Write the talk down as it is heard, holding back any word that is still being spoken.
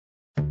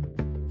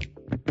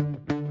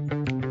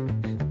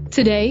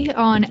Today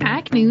on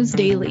Ag News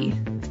Daily.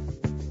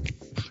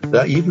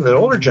 Even the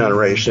older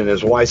generation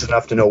is wise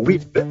enough to know we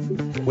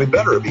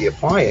better be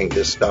applying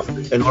this stuff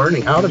and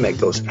learning how to make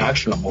those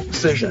actionable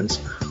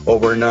decisions, or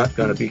we're not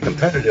going to be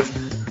competitive.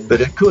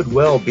 But it could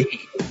well be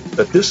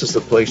that this is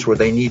the place where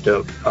they need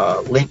to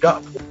link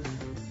up.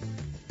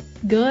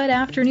 Good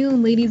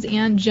afternoon, ladies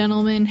and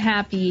gentlemen.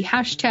 Happy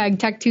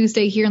 #Tech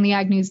Tuesday here on the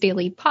Ag News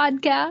Daily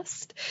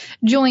podcast.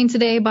 Joined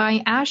today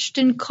by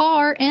Ashton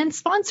Carr and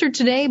sponsored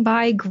today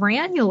by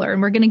Granular.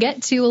 And we're going to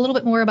get to a little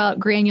bit more about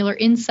Granular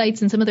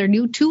Insights and some of their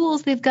new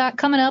tools they've got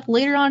coming up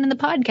later on in the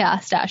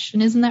podcast.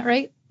 Ashton, isn't that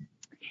right?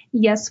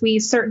 Yes, we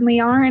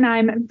certainly are, and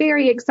I'm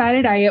very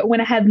excited. I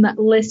went ahead and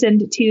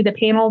listened to the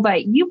panel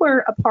that you were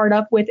a part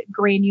of with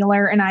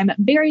Granular, and I'm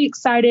very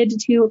excited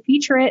to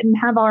feature it and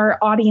have our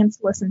audience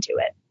listen to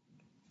it.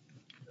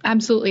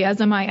 Absolutely,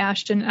 as am I,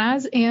 Ashton,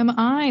 as am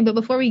I. But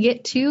before we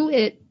get to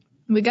it,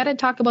 we got to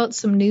talk about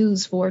some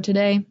news for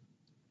today.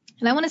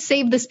 And I want to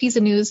save this piece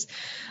of news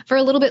for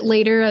a little bit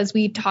later as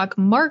we talk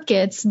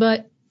markets,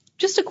 but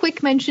just a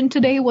quick mention,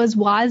 today was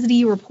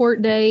WASDE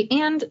report day,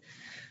 and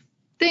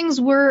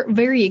things were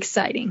very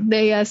exciting.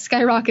 They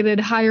skyrocketed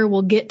higher.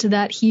 We'll get to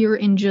that here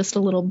in just a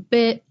little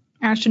bit.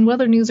 Ashton, what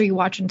other news are you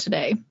watching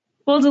today?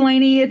 Well,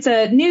 Delaney, it's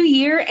a new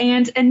year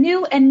and a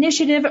new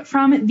initiative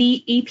from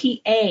the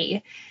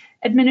EPA.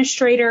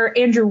 Administrator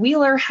Andrew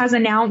Wheeler has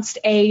announced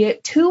a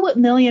 $2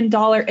 million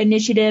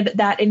initiative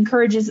that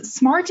encourages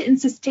smart and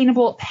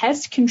sustainable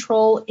pest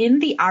control in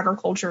the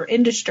agriculture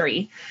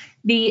industry.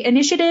 The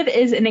initiative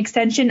is an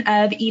extension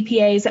of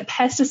EPA's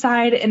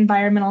Pesticide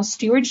Environmental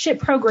Stewardship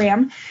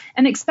Program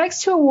and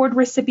expects to award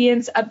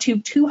recipients up to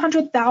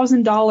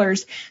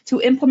 $200,000 to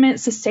implement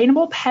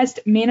sustainable pest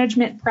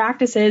management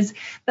practices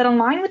that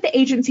align with the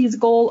agency's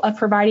goal of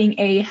providing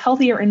a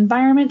healthier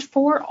environment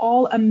for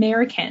all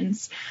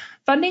Americans.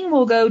 Funding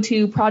will go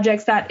to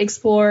projects that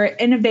explore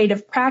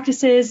innovative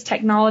practices,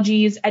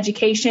 technologies,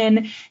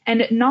 education,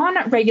 and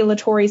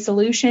non-regulatory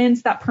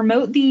solutions that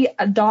promote the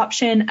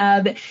adoption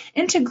of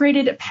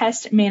integrated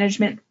pest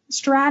management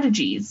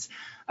strategies.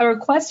 A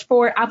request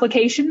for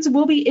applications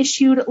will be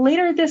issued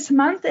later this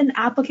month, and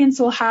applicants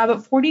will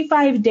have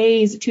 45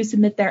 days to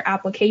submit their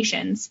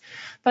applications.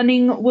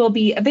 Funding will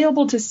be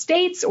available to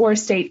states or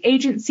state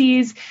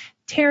agencies,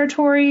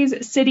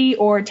 territories, city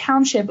or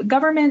township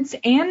governments,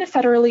 and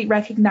federally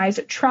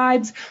recognized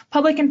tribes,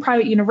 public and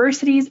private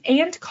universities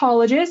and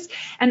colleges,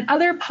 and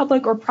other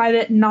public or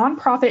private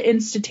nonprofit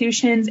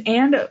institutions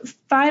and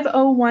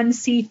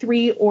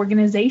 501c3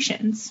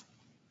 organizations.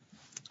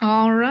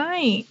 All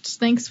right.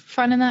 Thanks for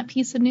finding that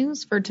piece of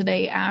news for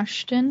today,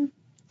 Ashton.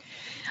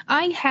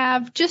 I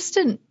have just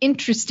an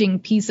interesting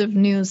piece of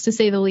news, to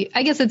say the least.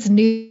 I guess it's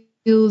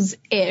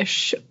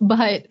news-ish,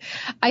 but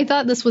I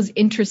thought this was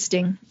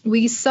interesting.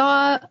 We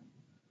saw,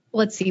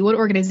 let's see, what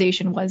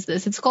organization was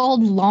this? It's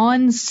called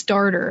Lawn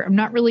Starter. I'm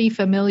not really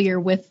familiar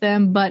with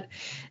them, but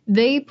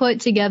they put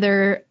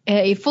together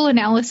a full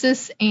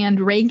analysis and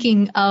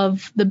ranking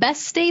of the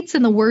best states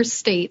and the worst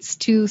states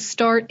to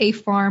start a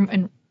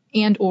farm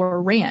and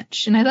or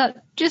ranch. And I thought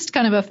just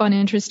kind of a fun,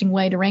 interesting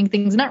way to rank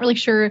things. Not really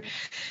sure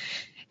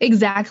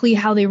exactly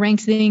how they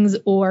ranked things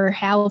or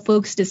how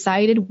folks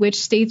decided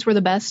which states were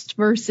the best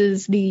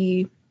versus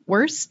the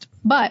worst.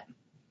 But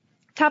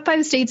top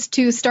 5 states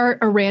to start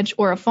a ranch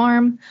or a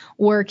farm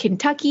were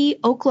Kentucky,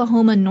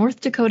 Oklahoma, North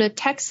Dakota,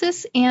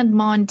 Texas, and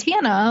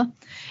Montana.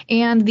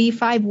 And the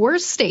 5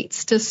 worst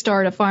states to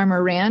start a farm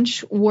or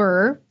ranch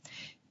were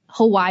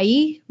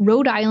Hawaii,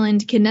 Rhode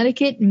Island,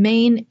 Connecticut,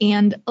 Maine,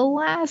 and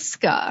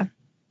Alaska.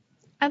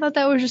 I thought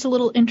that was just a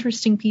little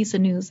interesting piece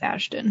of news,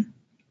 Ashton.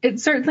 It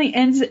certainly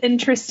ends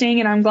interesting,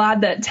 and I'm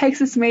glad that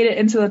Texas made it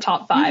into the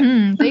top 5.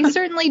 Mm-hmm. They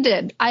certainly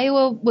did.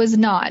 Iowa was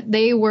not.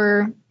 They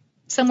were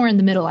somewhere in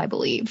the middle, I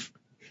believe.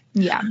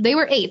 Yeah, they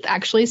were 8th,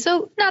 actually,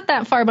 so not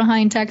that far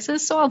behind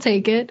Texas, so I'll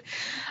take it.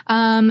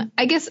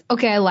 I guess,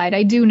 okay, I lied.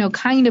 I do know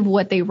kind of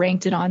what they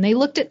ranked it on. They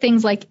looked at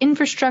things like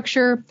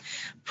infrastructure,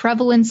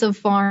 prevalence of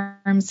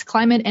farms,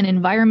 climate and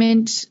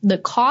environment, the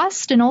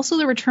cost, and also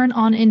the return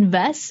on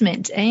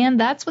investment. And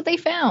that's what they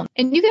found.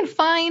 And you can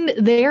find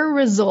their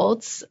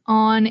results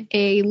on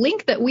a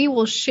link that we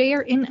will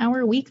share in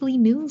our weekly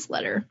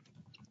newsletter.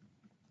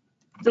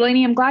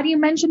 Delaney, I'm glad you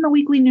mentioned the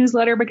weekly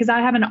newsletter because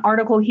I have an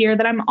article here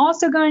that I'm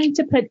also going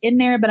to put in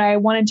there, but I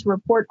wanted to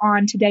report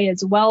on today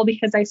as well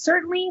because I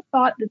certainly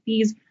thought that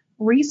these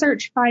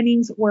research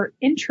findings were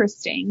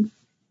interesting.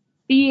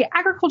 The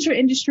agriculture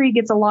industry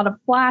gets a lot of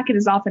flack. It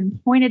is often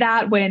pointed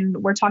at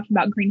when we're talking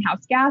about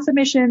greenhouse gas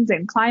emissions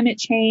and climate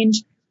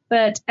change,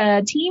 but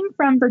a team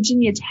from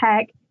Virginia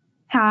Tech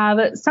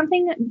have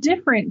something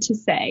different to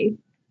say.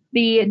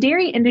 The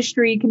dairy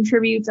industry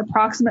contributes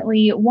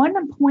approximately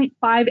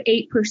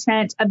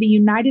 1.58% of the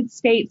United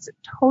States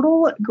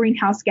total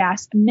greenhouse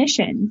gas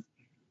emissions.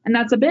 And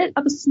that's a bit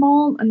of a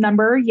small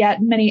number,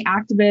 yet many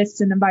activists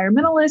and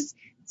environmentalists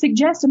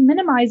suggest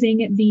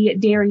minimizing the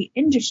dairy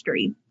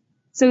industry.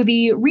 So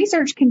the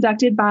research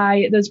conducted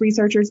by those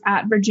researchers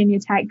at Virginia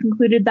Tech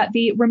concluded that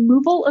the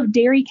removal of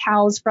dairy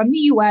cows from the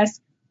U.S.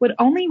 would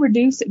only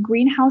reduce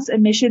greenhouse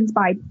emissions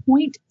by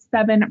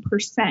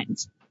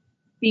 0.7%.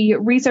 The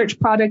research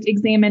project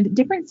examined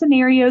different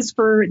scenarios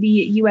for the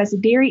U.S.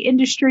 dairy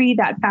industry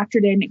that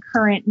factored in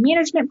current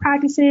management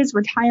practices,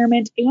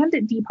 retirement, and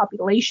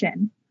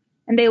depopulation.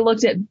 And they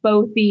looked at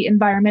both the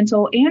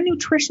environmental and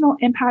nutritional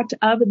impact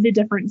of the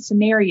different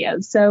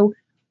scenarios. So,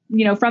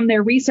 from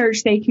their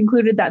research, they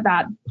concluded that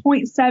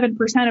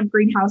 0.7% of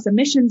greenhouse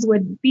emissions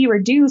would be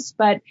reduced,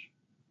 but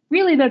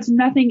really that's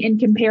nothing in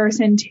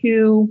comparison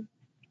to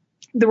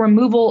the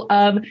removal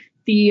of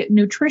the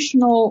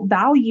nutritional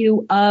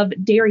value of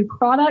dairy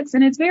products.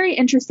 And it's very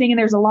interesting. And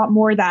there's a lot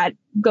more that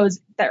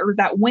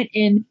went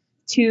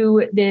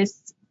into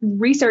this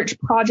research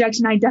project.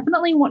 And I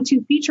definitely want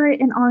to feature it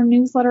in our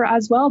newsletter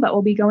as well that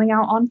will be going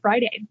out on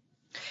Friday.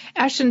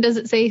 Ashton, does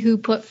it say who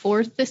put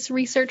forth this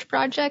research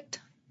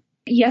project?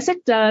 Yes,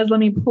 it does. Let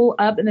me pull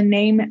up the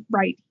name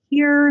right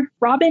here.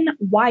 Robin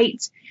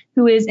White,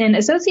 who is an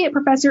associate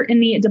professor in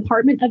the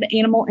Department of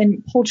Animal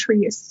and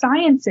Poultry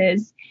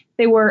Sciences.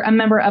 They were a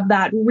member of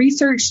that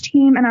research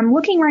team. And I'm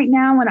looking right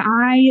now and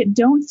I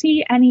don't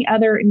see any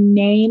other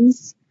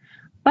names,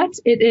 but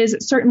it is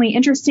certainly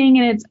interesting.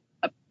 And it's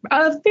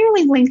a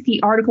fairly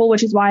lengthy article,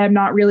 which is why I'm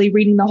not really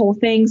reading the whole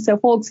thing. So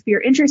folks, if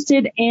you're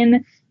interested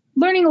in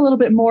learning a little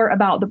bit more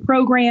about the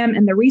program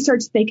and the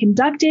research they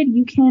conducted,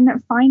 you can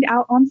find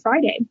out on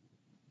Friday.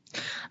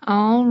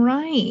 All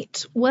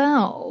right.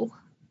 Well,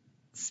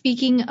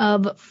 speaking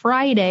of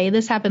Friday,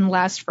 this happened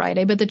last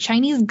Friday, but the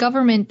Chinese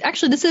government,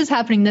 actually this is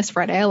happening this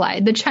Friday, I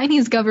lied. The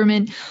Chinese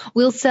government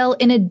will sell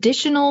an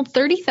additional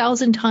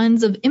 30,000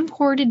 tons of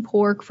imported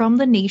pork from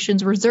the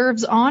nation's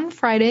reserves on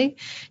Friday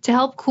to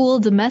help cool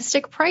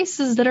domestic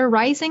prices that are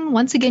rising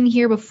once again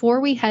here before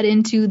we head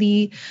into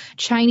the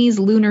Chinese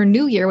Lunar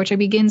New Year, which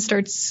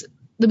starts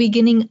the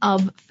beginning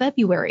of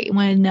February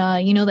when,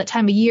 that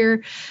time of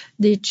year,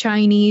 the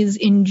Chinese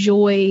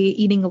enjoy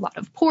eating a lot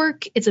of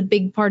pork. It's a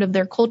big part of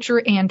their culture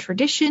and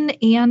tradition,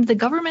 and the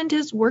government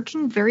is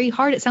working very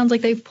hard. It sounds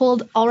like they've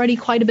pulled already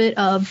quite a bit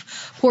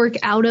of pork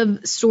out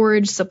of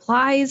storage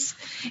supplies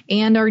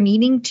and are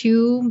needing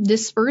to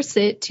disperse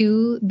it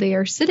to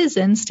their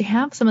citizens to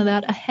have some of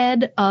that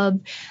ahead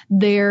of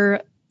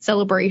their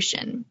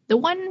celebration. I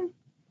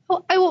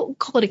won't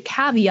call it a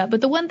caveat, but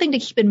the one thing to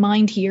keep in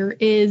mind here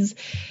is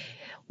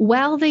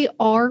while they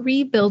are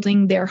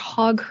rebuilding their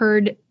hog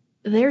herd,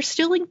 they're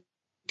still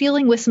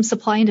dealing with some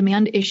supply and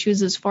demand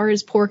issues as far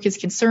as pork is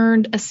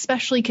concerned,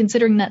 especially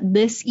considering that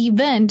this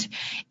event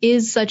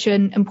is such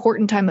an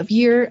important time of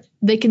year.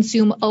 They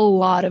consume a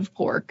lot of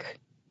pork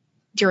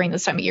during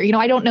this time of year.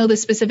 I don't know the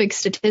specific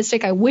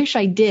statistic. I wish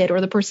I did,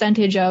 or the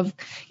percentage of,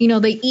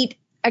 they eat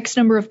X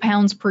number of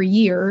pounds per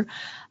year.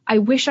 I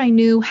wish I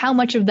knew how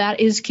much of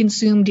that is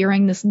consumed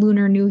during this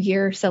Lunar New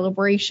Year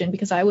celebration,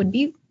 because I would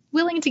be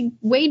willing to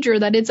wager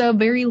that it's a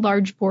very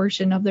large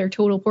portion of their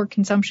total pork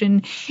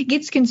consumption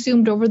gets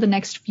consumed over the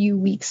next few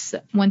weeks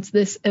once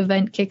this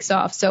event kicks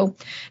off. So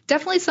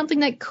definitely something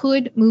that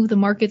could move the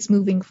markets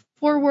moving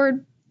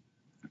forward,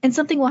 and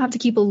something we'll have to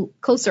keep a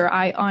closer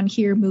eye on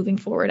here moving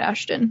forward,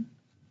 Ashton.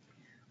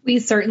 We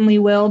certainly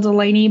will,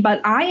 Delaney,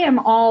 but I am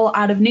all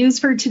out of news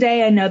for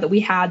today. I know that we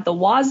had the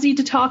WASDE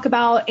to talk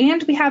about,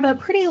 and we have a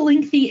pretty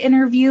lengthy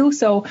interview,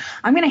 so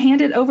I'm going to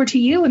hand it over to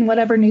you and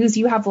whatever news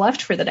you have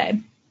left for the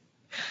day.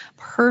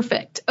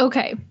 Perfect.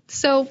 Okay,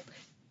 so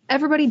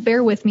everybody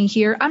bear with me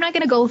here. I'm not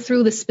going to go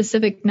through the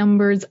specific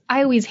numbers.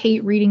 I always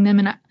hate reading them,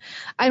 and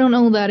I don't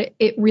know that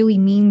it really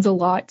means a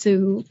lot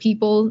to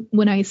people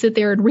when I sit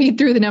there and read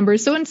through the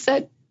numbers. So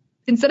instead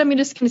I'm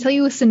just going to tell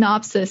you a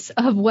synopsis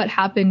of what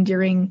happened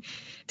during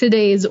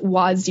today's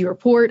WASDE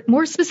report,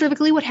 more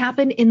specifically what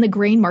happened in the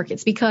grain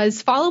markets,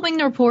 because following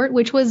the report,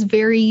 which was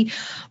very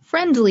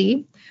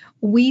friendly,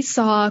 we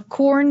saw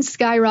corn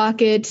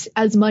skyrocket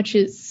as much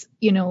as,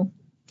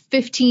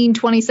 15,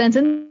 20 cents.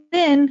 And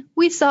then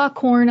we saw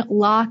corn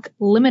lock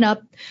limit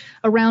up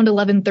around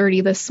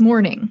 11:30 this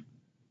morning.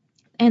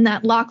 And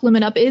that lock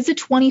limit up is a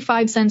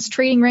 25 cents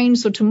trading range.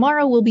 So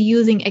tomorrow we'll be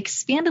using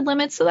expanded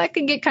limits. So that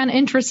could get kind of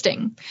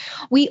interesting.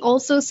 We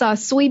also saw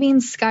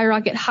soybeans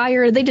skyrocket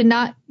higher. They did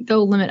not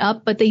go limit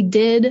up, but they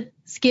did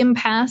skim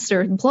past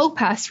or blow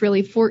past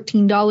really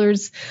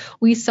 $14.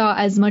 We saw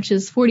as much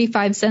as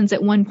 45 cents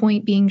at one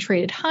point being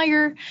traded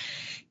higher.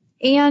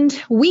 And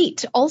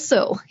wheat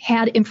also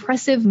had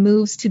impressive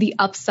moves to the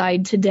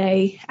upside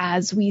today,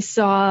 as we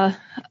saw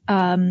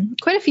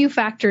quite a few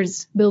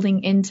factors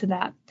building into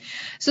that.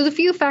 So the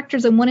few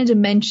factors I wanted to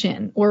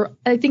mention, or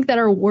I think that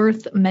are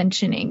worth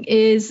mentioning,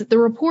 is the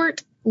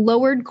report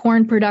lowered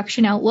corn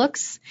production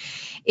outlooks.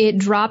 It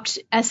dropped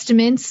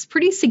estimates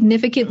pretty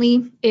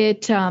significantly.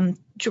 It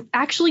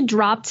actually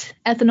dropped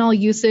ethanol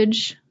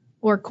usage,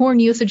 or corn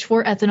usage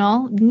for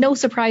ethanol. No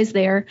surprise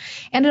there.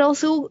 And it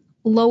also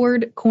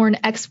lowered corn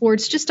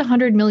exports just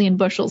 100 million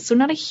bushels. So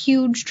not a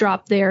huge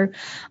drop there.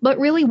 But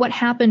really what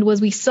happened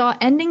was we saw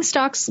ending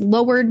stocks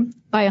lowered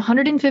by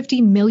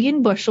 150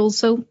 million bushels.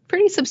 So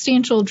pretty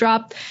substantial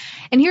drop.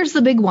 And here's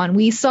the big one.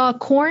 We saw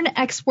corn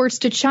exports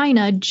to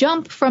China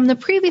jump from the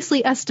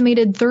previously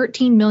estimated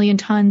 13 million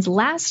tons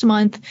last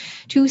month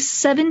to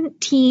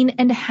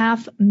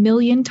 17.5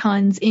 million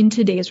tons in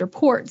today's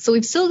report. So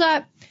we've still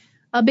got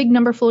a big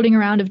number floating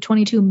around of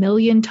 22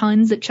 million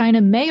tons that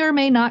China may or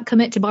may not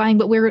commit to buying,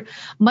 but we're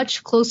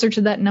much closer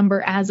to that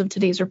number as of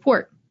today's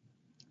report.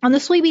 On the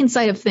soybean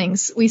side of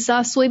things, we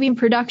saw soybean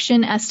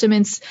production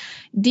estimates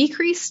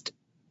decreased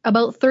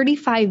about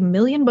 35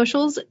 million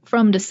bushels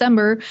from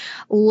December,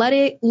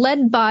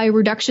 led by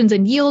reductions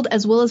in yield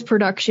as well as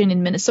production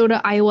in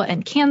Minnesota, Iowa,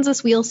 and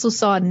Kansas. We also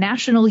saw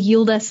national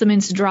yield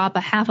estimates drop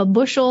a half a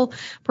bushel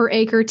per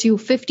acre to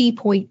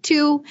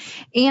 50.2,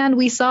 and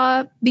we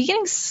saw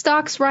beginning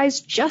stocks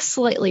rise just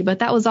slightly, but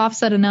that was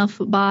offset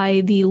enough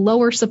by the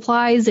lower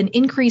supplies and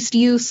increased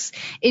use,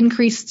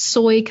 increased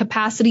soy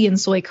capacity and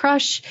soy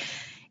crush,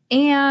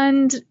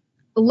 and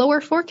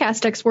lower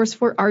forecast exports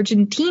for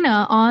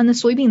Argentina on the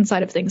soybean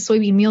side of things.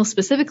 Soybean meal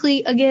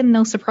specifically, again,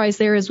 no surprise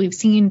there, as we've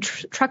seen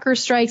trucker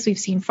strikes, we've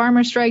seen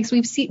farmer strikes,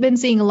 we've been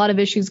seeing a lot of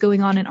issues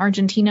going on in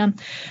Argentina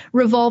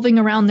revolving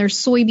around their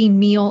soybean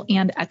meal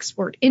and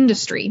export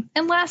industry.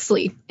 And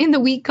lastly, in the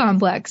wheat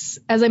complex,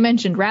 as I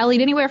mentioned,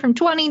 rallied anywhere from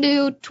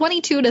 22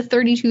 to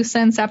 32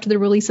 cents after the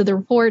release of the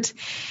report,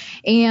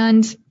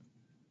 and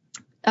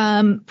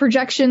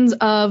projections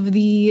of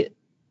the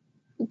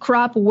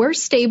crop were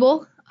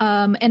stable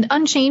and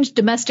unchanged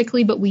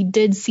domestically, but we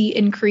did see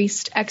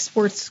increased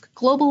exports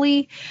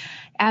globally,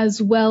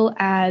 as well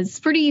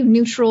as pretty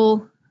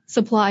neutral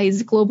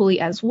supplies globally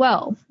as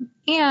well.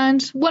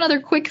 And one other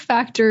quick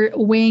factor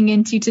weighing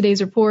into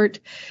today's report,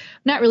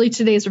 not really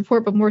today's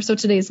report, but more so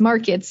today's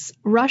markets,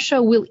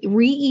 Russia will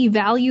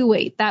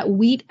reevaluate that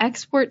wheat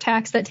export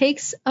tax that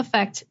takes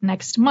effect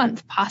next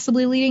month,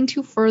 possibly leading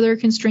to further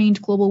constrained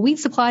global wheat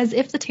supplies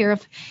if the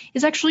tariff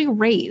is actually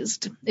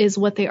raised, is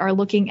what they are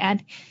looking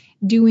at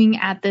doing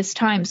at this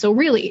time. So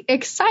really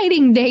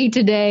exciting day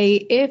today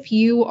if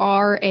you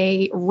are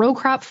a row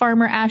crop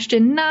farmer,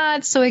 Ashton.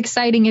 Not so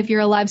exciting if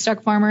you're a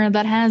livestock farmer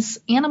that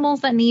has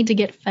animals that need to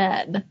get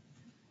fed.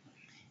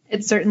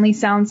 It certainly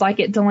sounds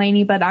like it,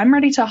 Delaney, but I'm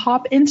ready to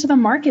hop into the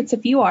markets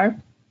if you are.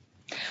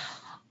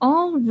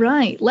 All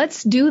right,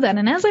 let's do that.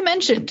 And as I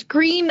mentioned,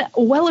 green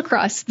well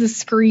across the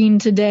screen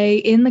today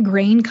in the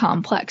grain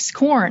complex.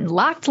 Corn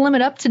locked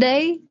limit up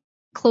today,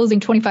 closing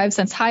 25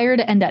 cents higher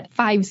to end at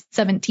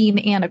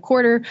 5.17 and a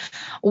quarter.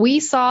 We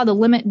saw the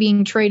limit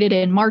being traded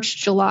in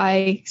March,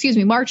 May,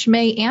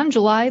 and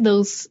July.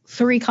 Those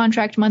three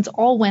contract months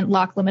all went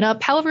lock limit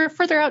up. However,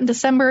 further out in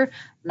December,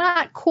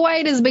 not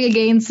quite as big a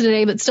gains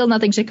today, but still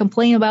nothing to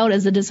complain about,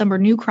 as the December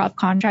new crop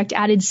contract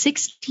added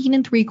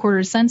 16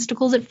 3/4 cents to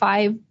close at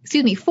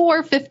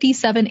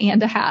 4.57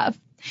 and a half.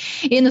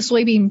 In the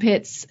soybean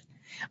pits,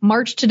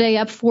 March today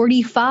up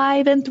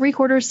 45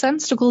 3/4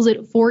 cents to close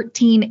at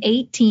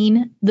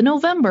 14.18. The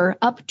November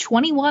up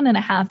 21 and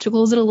a half to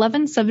close at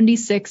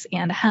 11.76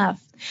 and a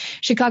half.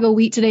 Chicago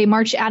wheat today,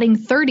 March adding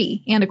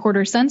 30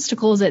 1/4 cents to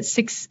close at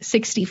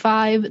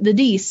 6.65. The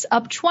Dees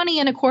up 20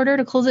 1/4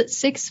 to close at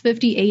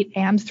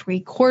 6.58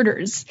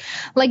 3/4.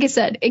 Like I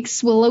said,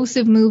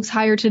 explosive moves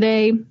higher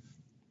today.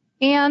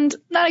 And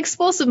not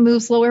explosive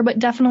moves lower, but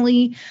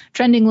definitely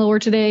trending lower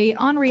today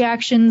on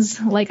reactions,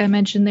 like I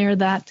mentioned there,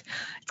 that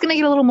it's going to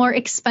get a little more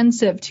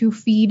expensive to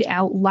feed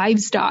out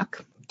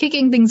livestock.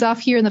 Kicking things off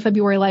here in the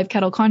February live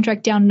cattle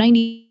contract, down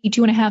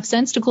 92.5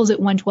 cents to close at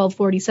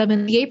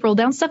 112.47. The April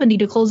down 70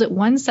 to close at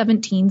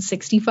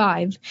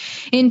 117.65.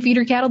 In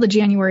feeder cattle, the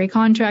January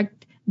contract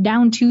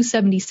down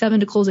 277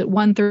 to close at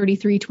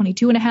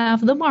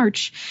 133.22.5. The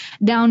March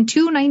down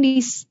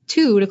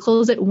 292 to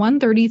close at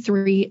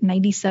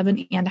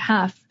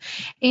 133.97.5.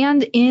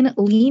 And in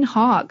lean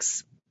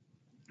hogs,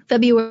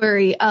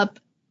 February up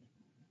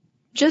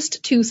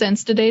just 2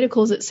 cents today to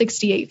close at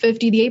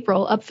 68.50. The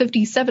April up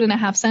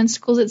 57.5 cents to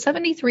close at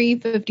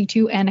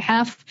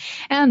 73.52.5.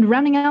 And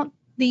rounding out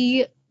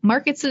the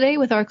markets today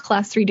with our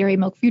Class 3 dairy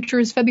milk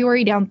futures,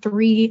 February down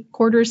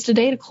 3/4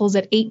 today to close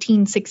at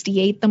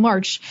 18.68. The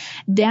March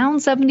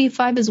down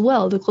 75 as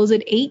well to close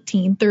at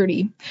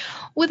 18.30.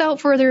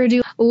 Without further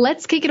ado,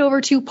 let's kick it over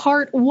to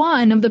part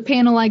one of the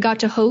panel I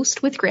got to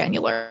host with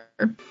Granular.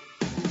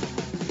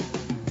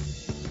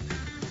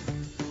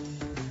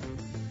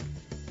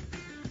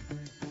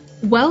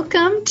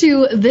 Welcome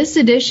to this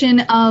edition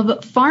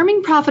of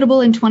Farming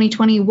Profitable in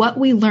 2020, What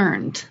We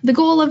Learned. The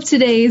goal of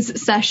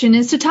today's session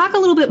is to talk a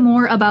little bit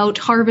more about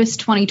Harvest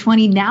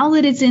 2020 now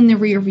that it's in the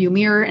rearview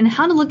mirror and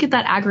how to look at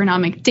that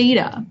agronomic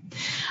data.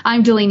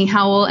 I'm Delaney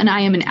Howell, and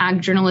I am an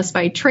ag journalist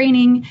by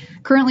training,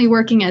 currently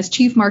working as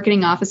Chief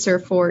Marketing Officer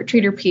for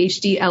Trader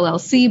PhD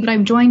LLC, but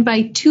I'm joined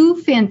by two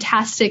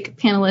fantastic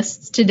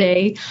panelists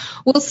today.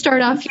 We'll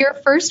start off here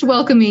first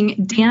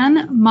welcoming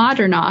Dan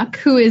Modernach,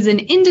 who is an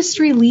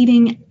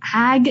industry-leading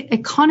ag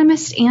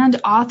economist and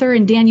author.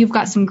 And Dan, you've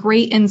got some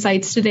great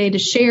insights today to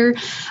share. A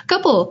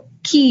couple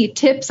key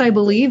tips, I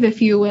believe,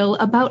 if you will,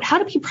 about how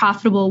to be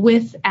profitable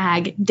with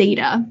ag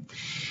data.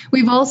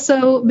 We've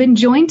also been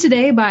joined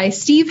today by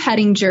Steve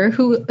Hettinger,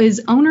 who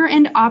is owner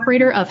and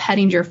operator of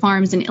Hettinger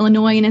Farms in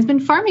Illinois and has been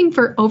farming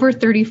for over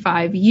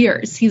 35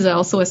 years. He's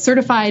also a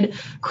certified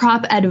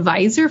crop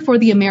advisor for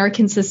the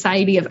American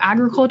Society of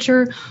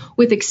Agriculture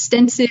with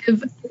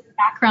extensive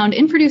background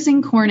in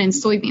producing corn and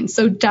soybeans,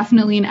 so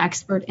definitely an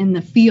expert in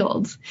the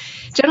field.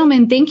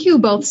 Gentlemen, thank you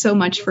both so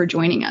much for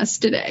joining us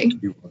today.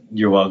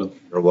 You're welcome.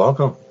 You're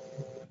welcome.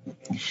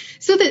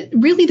 So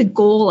really the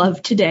goal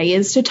of today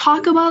is to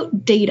talk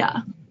about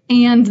data.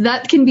 And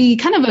that can be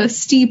kind of a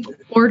steep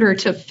order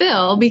to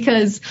fill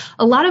because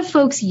a lot of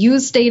folks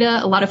use data,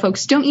 a lot of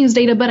folks don't use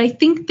data, but I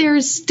think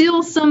there's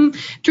still some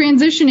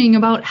transitioning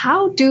about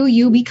how do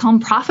you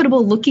become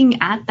profitable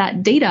looking at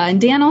that data.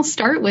 And Dan, I'll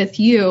start with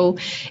you.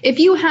 If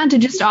you had to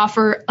just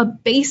offer a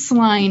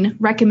baseline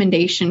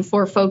recommendation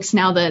for folks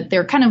now that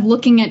they're kind of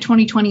looking at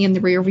 2020 in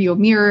the rearview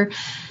mirror,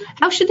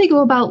 how should they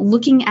go about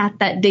looking at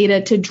that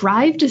data to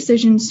drive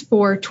decisions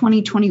for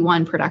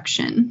 2021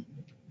 production?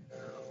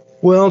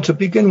 Well, to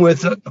begin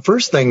with, the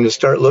first thing to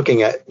start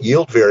looking at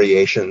yield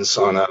variations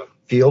on a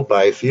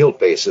field-by-field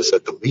basis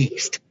at the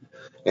least.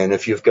 And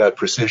if you've got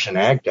precision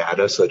ag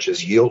data, such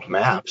as yield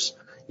maps,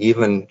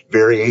 even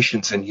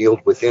variations in yield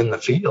within the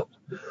field.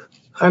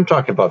 I'm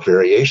talking about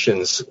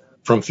variations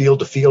from field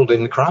to field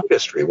in the crop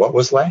history. What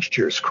was last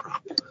year's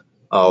crop?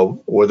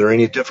 Were there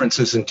any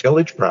differences in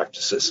tillage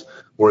practices?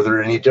 Were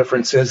there any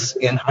differences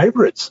in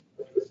hybrids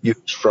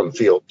used from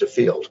field to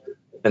field?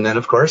 And then,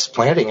 of course,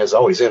 planting is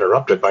always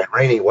interrupted by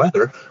rainy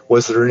weather.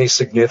 Was there any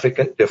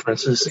significant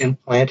differences in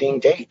planting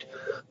date?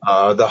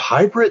 The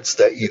hybrids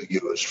that you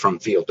use from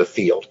field to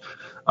field.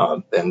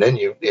 And then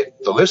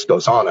the list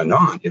goes on and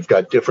on. You've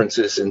got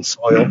differences in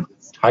soil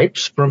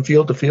types from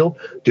field to field,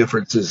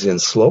 differences in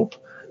slope,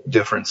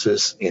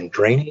 differences in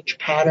drainage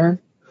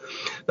pattern.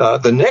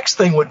 The next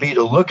thing would be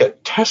to look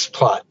at test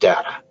plot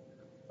data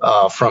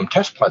from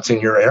test plots in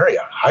your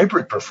area,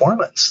 hybrid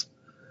performance.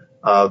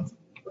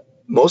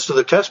 Most of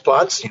the test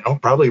plots,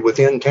 probably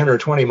within 10 or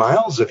 20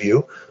 miles of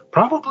you,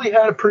 probably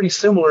had a pretty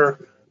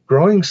similar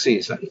growing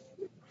season.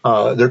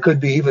 There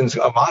could be even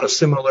a lot of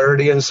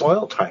similarity in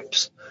soil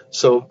types.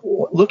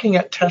 So looking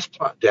at test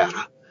plot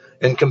data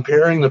and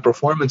comparing the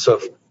performance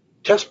of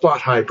test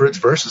plot hybrids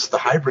versus the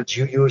hybrids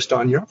you used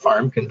on your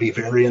farm can be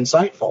very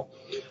insightful.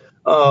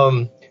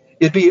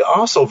 It'd be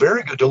also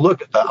very good to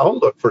look at the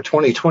outlook for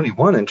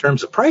 2021 in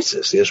terms of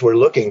prices as we're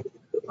looking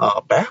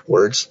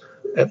backwards.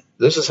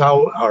 This is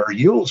how our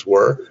yields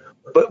were,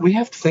 but we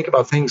have to think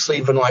about things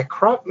even like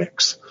crop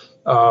mix.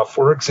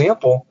 For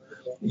example,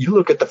 you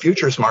look at the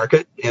futures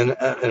market, and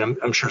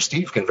I'm sure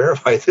Steve can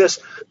verify this.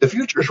 The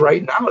futures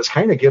right now is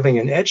kind of giving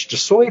an edge to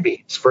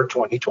soybeans for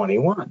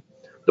 2021.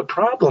 The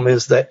problem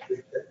is that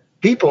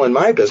people in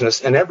my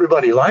business and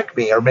everybody like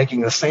me are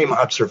making the same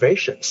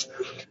observations.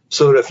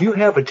 So if you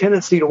have a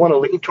tendency to want to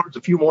lean towards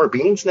a few more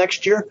beans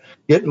next year,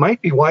 it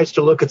might be wise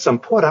to look at some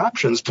put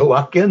options to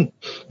lock in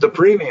the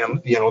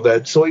premium,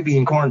 that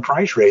soybean corn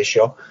price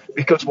ratio,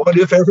 because what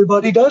if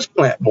everybody does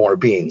plant more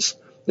beans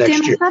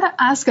next year? Dan, I've got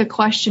to ask a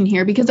question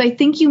here because I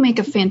think you make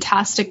a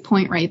fantastic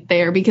point right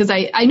there, because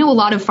I know a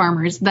lot of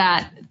farmers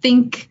that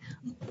think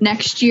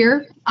next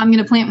year I'm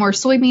going to plant more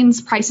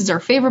soybeans. Prices are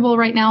favorable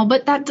right now,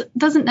 but that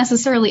doesn't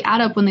necessarily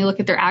add up when they look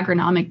at their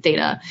agronomic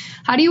data.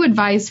 How do you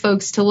advise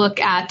folks to look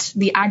at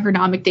the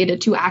agronomic data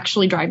to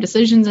actually drive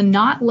decisions and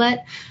not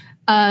let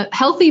a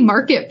healthy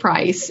market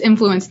price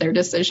influence their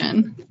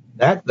decision?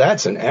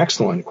 That's an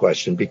excellent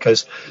question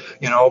because,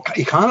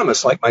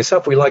 economists like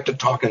myself, we like to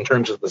talk in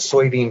terms of the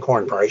soybean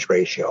corn price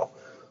ratio.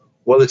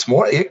 Well,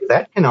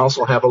 that can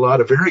also have a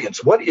lot of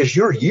variance. What is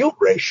your yield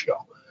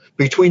ratio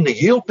between the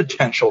yield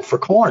potential for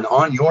corn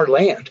on your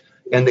land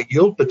and the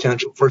yield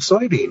potential for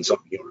soybeans on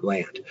your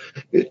land?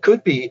 It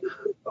could be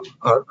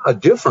a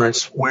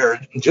difference where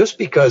just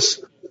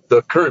because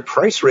the current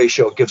price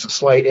ratio gives a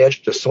slight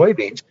edge to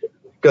soybeans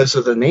because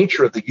of the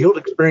nature of the yield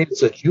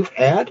experience that you've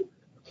had,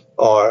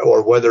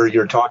 or whether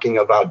you're talking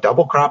about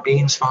double crop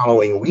beans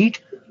following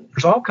wheat,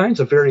 there's all kinds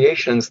of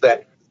variations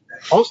that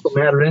also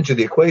matter into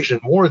the equation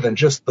more than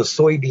just the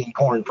soybean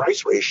corn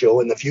price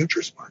ratio in the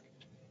futures market.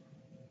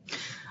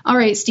 All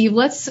right, Steve,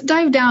 let's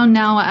dive down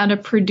now at a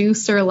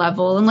producer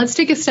level, and let's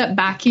take a step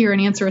back here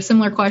and answer a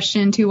similar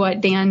question to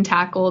what Dan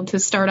tackled to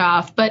start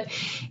off. But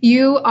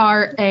you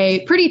are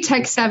a pretty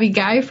tech-savvy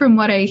guy from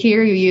what I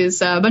hear. You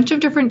use a bunch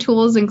of different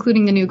tools,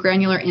 including the new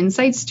Granular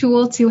Insights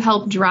tool, to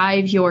help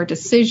drive your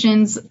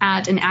decisions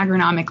at an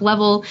agronomic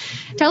level.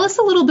 Tell us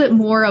a little bit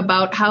more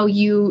about how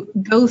you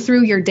go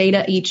through your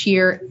data each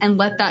year and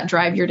let that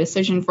drive your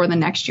decision for the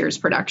next year's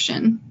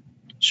production.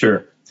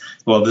 Sure.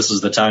 Well, this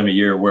is the time of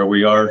year where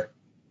we are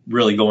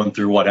really going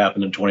through what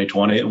happened in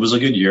 2020. It was a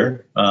good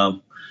year,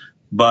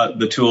 but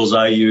the tools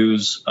I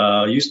used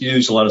to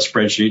use a lot of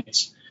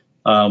spreadsheets,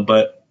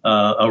 but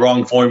a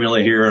wrong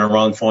formula here and a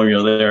wrong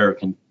formula there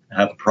can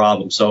have a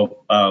problem.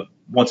 So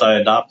once I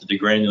adopted the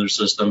Granular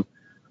system,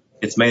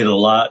 it's made it a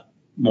lot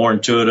more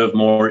intuitive,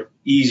 more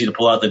easy to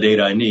pull out the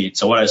data I need.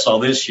 So what I saw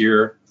this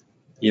year,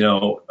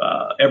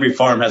 every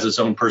farm has its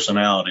own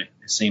personality.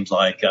 It seems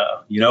like,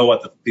 you know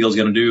what the field's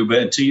going to do, but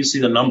until you see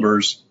the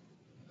numbers,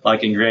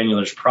 like in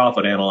Granular's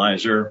Profit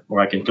Analyzer,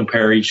 where I can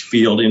compare each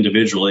field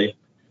individually,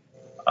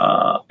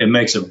 it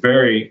makes it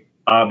very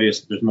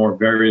obvious there's more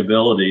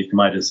variability to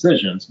my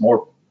decisions.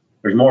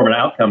 There's more of an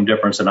outcome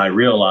difference than I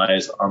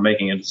realize on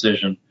making a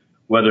decision,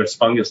 whether it's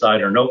fungicide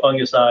or no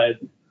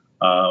fungicide,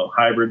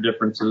 hybrid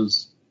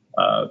differences,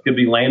 could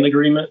be land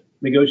agreement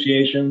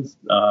negotiations.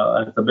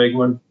 That's a big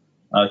one.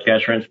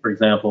 Cash rents, for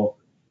example.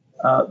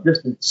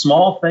 Just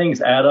small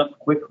things add up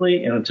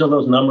quickly, and until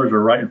those numbers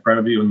are right in front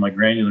of you in my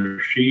granular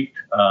sheet,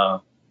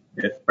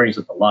 it brings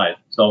it to life.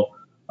 So,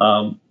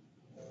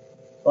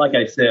 like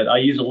I said, I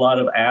use a lot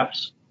of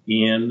apps,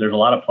 and there's a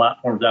lot of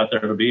platforms out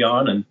there to be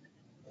on, and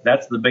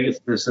that's the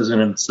biggest decision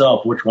in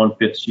itself, which one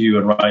fits you.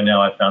 And right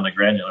now I found the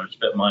Granulars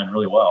fit mine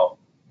really well.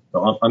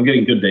 So I'm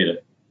getting good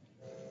data.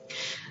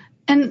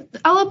 And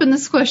I'll open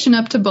this question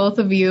up to both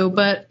of you,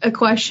 but a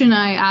question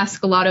I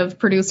ask a lot of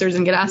producers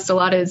and get asked a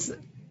lot is,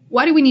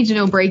 why do we need to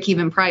know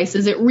break-even price?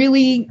 Is it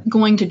really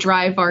going to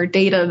drive our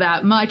data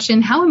that much?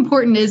 And how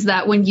important is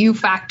that when you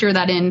factor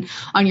that in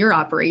on your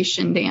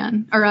operation,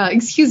 Dan? Or,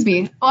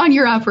 on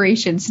your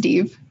operation,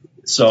 Steve?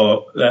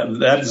 So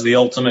that is the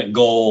ultimate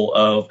goal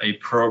of a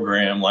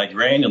program like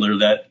Granular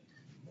that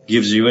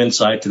gives you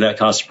insight to that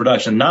cost of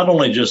production, not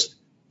only just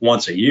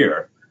once a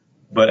year,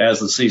 but as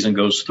the season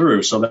goes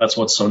through. So that's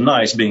what's so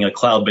nice, being a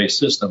cloud-based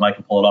system. I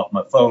can pull it off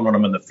my phone when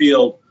I'm in the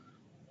field.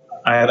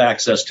 I have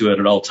access to it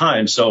at all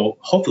times. So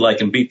hopefully I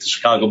can beat the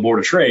Chicago Board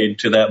of Trade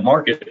to that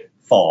market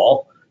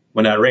fall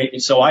when that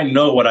rate. So I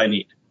know what I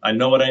need. I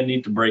know what I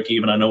need to break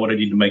even. I know what I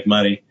need to make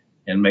money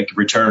and make a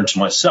return to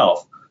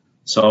myself.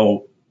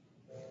 So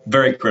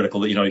very critical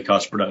that you know your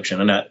cost of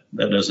production, and that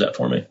does that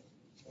for me.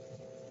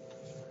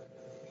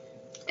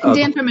 And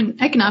Dan, from an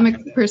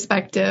economic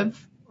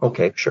perspective.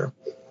 Okay, sure.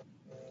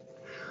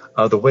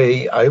 The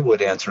way I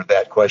would answer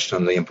that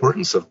question, the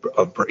importance of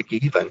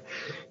break-even,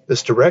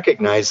 is to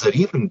recognize that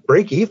even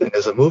break-even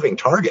is a moving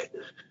target,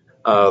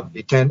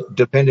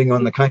 depending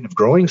on the kind of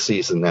growing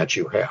season that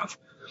you have.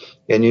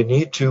 And you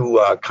need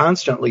to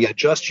constantly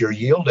adjust your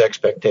yield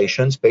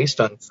expectations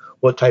based on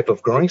what type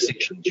of growing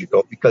seasons you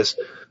go, because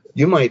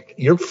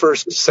your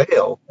first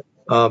sale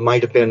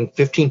might have been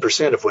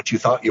 15% of what you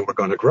thought you were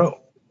going to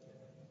grow.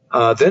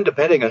 Then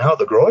depending on how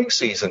the growing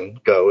season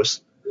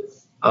goes,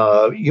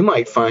 you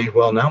might find,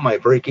 well, now my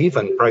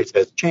break-even price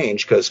has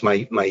changed because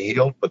my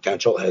yield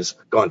potential has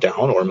gone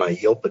down or my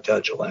yield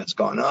potential has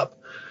gone up.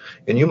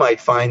 And you might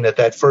find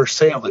that first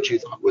sale that you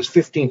thought was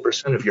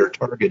 15% of your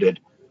targeted,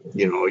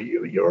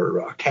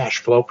 your cash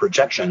flow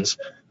projections.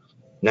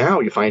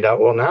 Now you find out,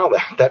 well, now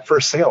that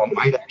first sale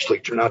might actually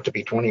turn out to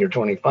be 20 or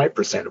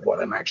 25% of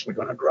what I'm actually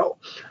going to grow.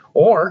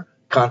 Or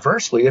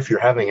conversely, if you're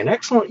having an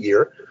excellent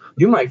year,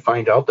 you might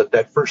find out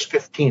that first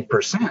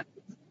 15%,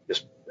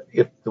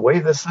 if the way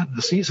the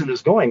season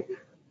is going,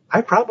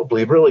 I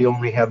probably really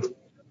only have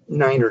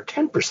 9 or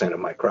 10% of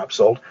my crop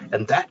sold,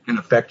 and that can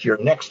affect your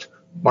next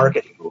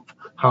marketing move.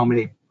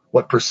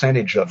 What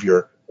percentage of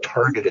your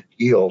targeted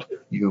yield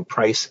you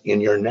price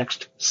in your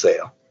next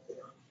sale.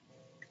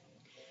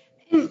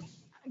 And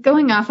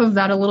going off of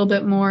that a little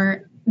bit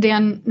more,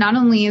 Dan, not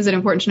only is it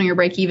important to know your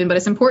break even, but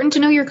it's important to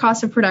know your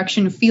cost of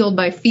production field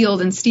by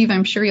field. And Steve,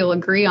 I'm sure you'll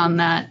agree on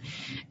that.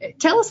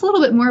 Tell us a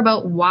little bit more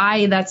about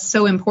why that's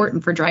so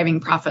important for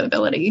driving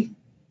profitability.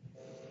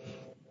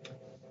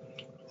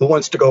 Who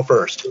wants to go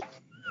first?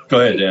 Go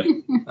ahead,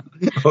 Dan.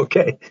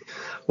 Okay.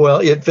 Well,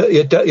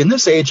 in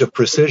this age of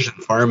precision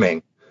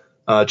farming,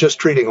 just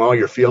treating all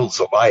your fields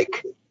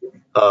alike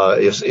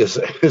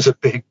is a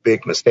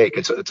big mistake.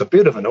 It's a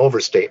bit of an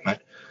overstatement.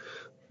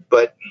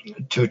 But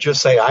to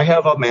just say, I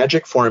have a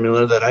magic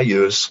formula that I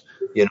use,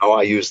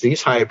 I use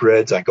these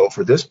hybrids, I go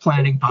for this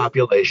planting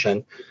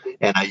population,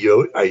 and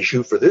I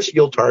shoot for this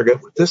yield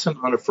target with this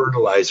amount of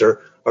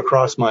fertilizer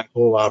across my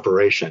whole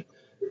operation.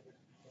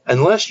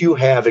 Unless you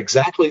have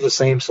exactly the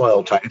same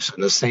soil types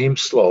and the same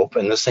slope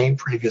and the same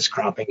previous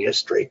cropping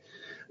history,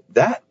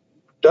 that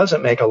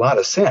doesn't make a lot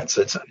of sense.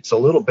 It's a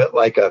little bit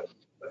like a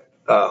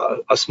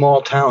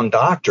small town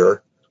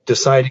doctor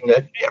deciding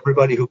that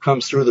everybody who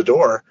comes through the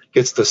door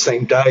gets the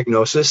same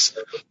diagnosis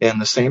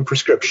and the same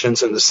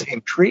prescriptions and the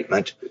same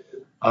treatment,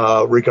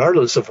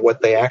 regardless of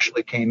what they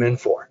actually came in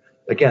for.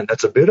 Again,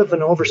 that's a bit of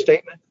an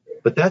overstatement,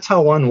 but that's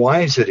how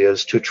unwise it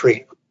is to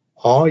treat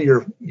all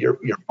your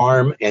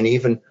farm and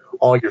even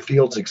all your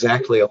fields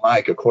exactly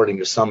alike according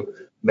to some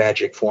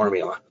magic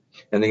formula.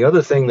 And the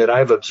other thing that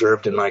I've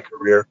observed in my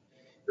career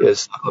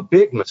is a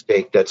big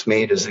mistake that's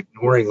made is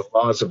ignoring the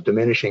laws of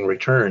diminishing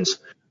returns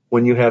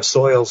when you have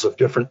soils of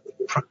different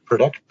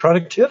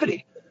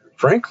productivity.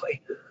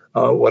 Frankly,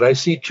 what I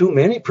see too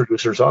many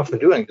producers often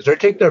doing is they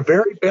take their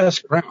very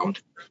best ground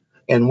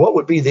and what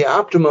would be the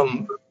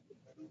optimum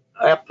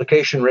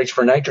application rates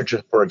for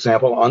nitrogen, for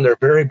example, on their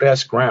very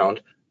best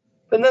ground,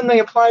 and then they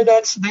apply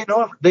that.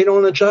 They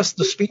don't adjust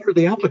the speed of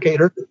the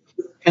applicator,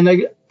 and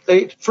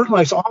they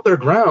fertilize all their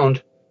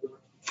ground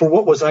for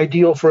what was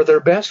ideal for their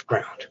best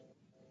ground.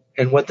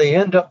 And what they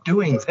end up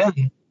doing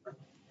then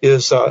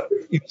is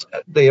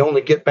they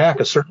only get back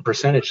a certain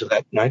percentage of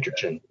that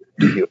nitrogen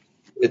to you.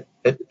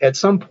 At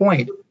some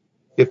point,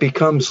 it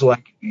becomes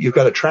like you've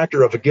got a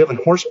tractor of a given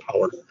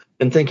horsepower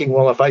and thinking,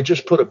 well, if I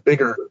just put a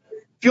bigger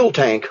fuel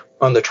tank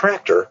on the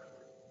tractor,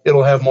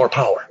 it'll have more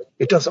power.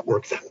 It doesn't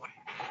work that way.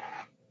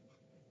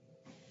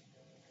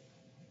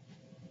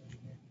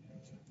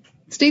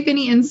 Steve,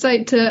 any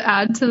insight to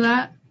add to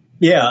that?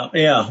 Yeah.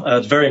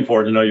 It's very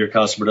important to know your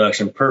cost of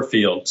production per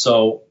field.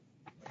 So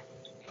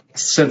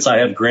since I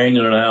have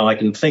granular now, I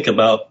can think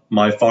about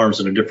my farms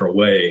in a different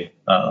way.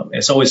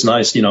 It's always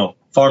nice,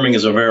 farming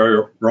is a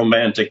very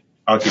romantic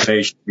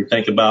occupation. You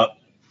think about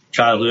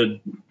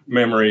childhood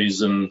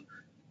memories, and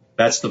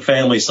that's the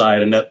family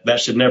side, and that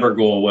should never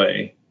go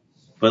away.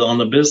 But on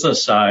the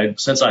business side,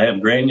 since I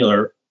have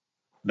granular,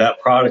 that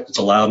product has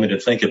allowed me to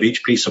think of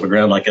each piece of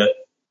ground like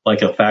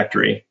a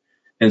factory.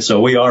 And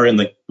so we are in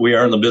the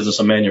business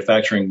of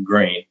manufacturing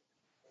grain.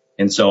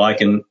 And so I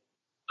can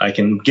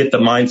get the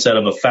mindset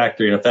of a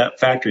factory. And if that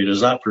factory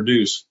does not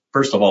produce,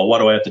 first of all, what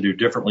do I have to do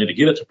differently to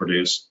get it to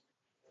produce?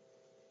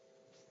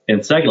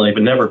 And secondly, if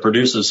it never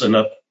produces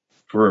enough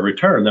for a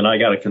return, then I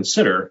got to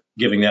consider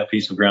giving that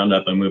piece of ground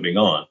up and moving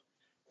on.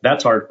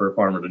 That's hard for a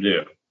farmer to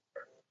do.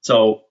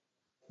 So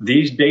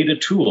these data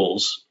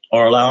tools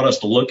are allowing us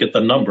to look at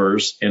the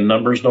numbers, and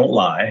numbers don't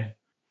lie.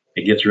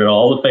 It gets rid of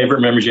all the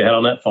favorite memories you had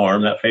on that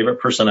farm, that favorite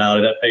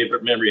personality, that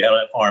favorite memory you had on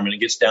that farm, and it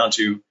gets down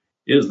to,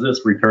 is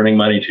this returning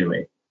money to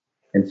me?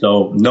 And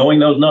so knowing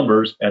those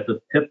numbers at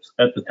the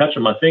touch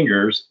of my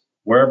fingers,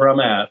 wherever I'm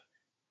at,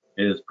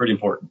 is pretty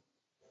important.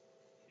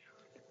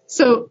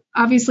 So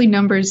obviously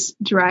numbers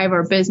drive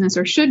our business,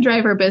 or should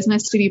drive our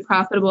business to be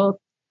profitable.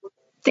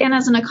 Dan,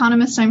 as an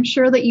economist, I'm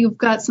sure that you've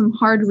got some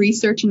hard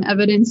research and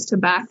evidence to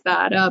back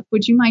that up.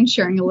 Would you mind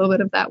sharing a little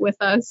bit of that with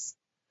us?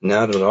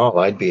 Not at all.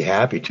 I'd be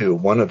happy to.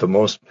 One of the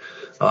most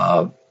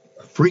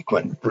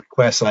frequent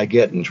requests I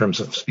get in terms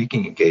of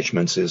speaking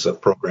engagements is a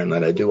program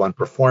that I do on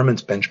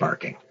performance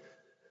benchmarking.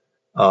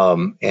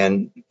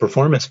 And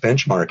performance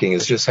benchmarking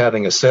is just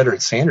having a set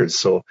of standards.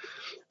 So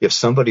if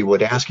somebody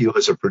would ask you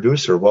as a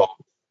producer, well,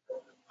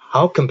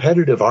 how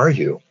competitive are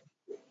you?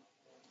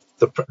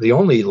 The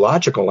only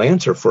logical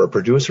answer for a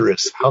producer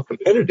is, how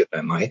competitive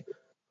am I?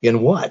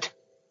 In what?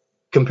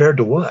 Compared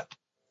to what?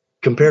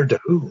 Compared to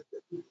who?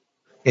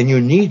 And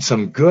you need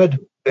some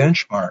good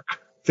benchmark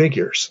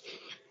figures.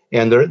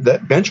 And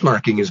that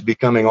benchmarking is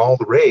becoming all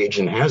the rage,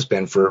 and has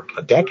been for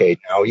a decade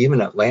now, even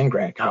at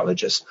land-grant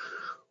colleges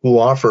who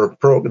offer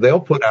they'll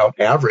put out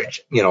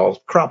average,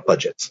 crop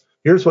budgets.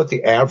 Here's what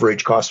the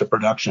average cost of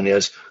production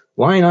is,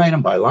 line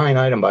item by line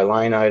item by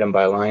line item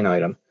by line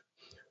item.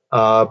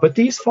 But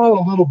these fall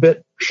a little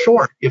bit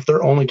short if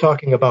they're only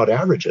talking about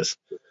averages,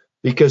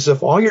 because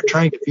if all you're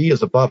trying to be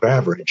is above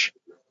average,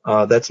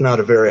 that's not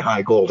a very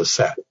high goal to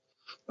set.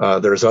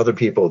 There's other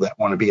people that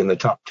want to be in the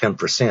top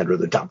 10% or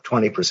the top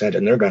 20%,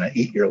 and they're going to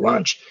eat your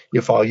lunch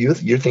if all you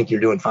think you're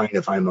doing fine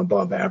if I'm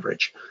above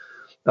average.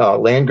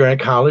 Land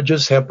grant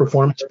colleges have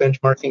performance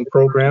benchmarking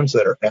programs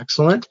that are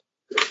excellent.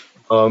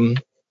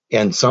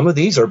 And some of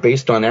these are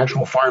based on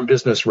actual farm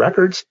business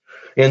records.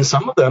 And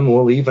some of them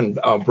will even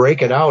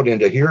break it out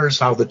into, here's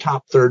how the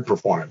top third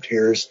performed,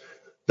 here's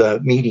the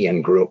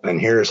median group,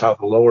 and here's how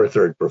the lower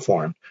third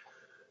performed.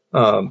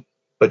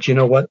 But you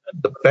know what?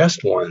 The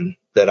best one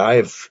that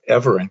I've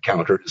ever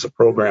encountered is a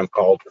program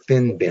called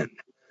FinBin.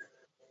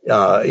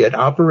 It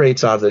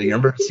operates out of the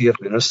University of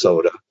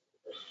Minnesota.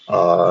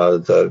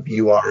 The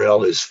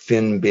URL is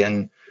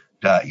finbin.umn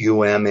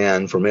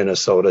for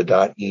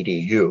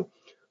Minnesota.edu.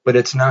 But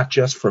it's not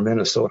just for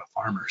Minnesota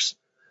farmers.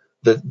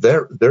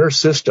 Their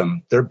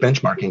system, their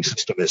benchmarking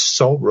system, is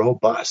so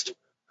robust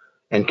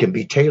and can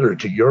be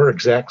tailored to your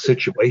exact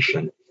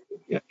situation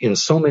in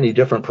so many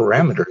different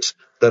parameters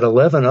that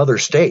 11 other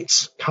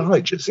states,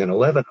 colleges in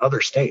 11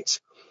 other states,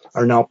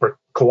 are now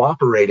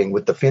cooperating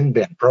with the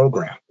FinBin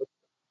program.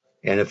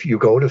 And if you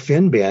go to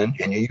FinBin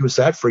and you use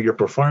that for your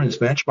performance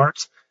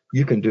benchmarks,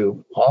 you can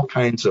do all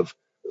kinds of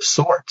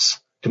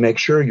sorts to make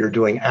sure you're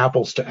doing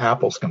apples to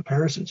apples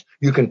comparisons.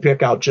 You can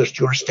pick out just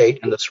your state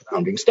and the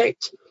surrounding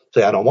states.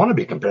 Say, I don't want to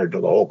be compared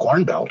to the whole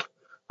Corn Belt.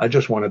 I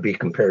just want to be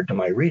compared to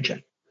my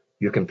region.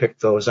 You can pick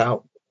those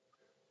out.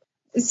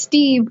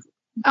 Steve,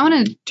 I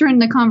want to turn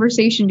the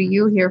conversation to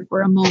you here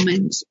for a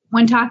moment.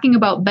 When talking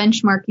about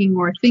benchmarking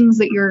or things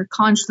that you're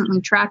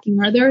constantly tracking,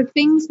 are there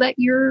things that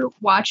you're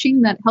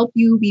watching that help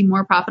you be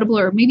more profitable,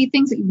 or maybe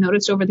things that you've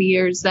noticed over the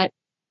years that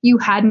you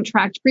hadn't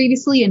tracked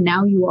previously and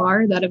now you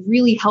are, that have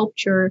really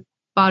helped your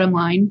bottom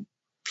line?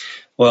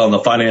 Well, on the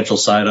financial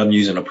side, I'm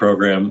using a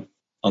program.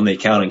 On the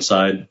accounting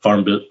side,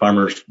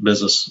 Farmers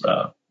Business,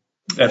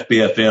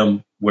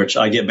 FBFM, which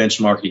I get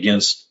benchmarked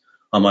against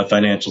on my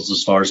financials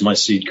as far as my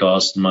seed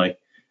costs and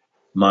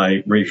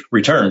my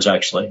returns,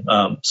 actually.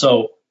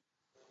 So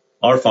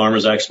our farm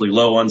is actually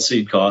low on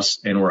seed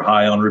costs, and we're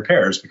high on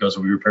repairs because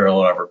we repair a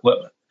lot of our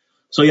equipment.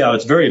 So yeah,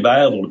 it's very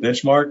valuable to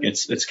benchmark.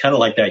 It's kind of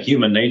like that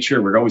human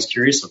nature. We're always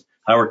curious of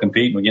how we're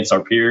competing against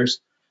our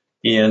peers.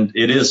 And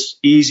it is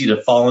easy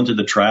to fall into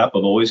the trap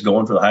of always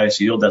going for the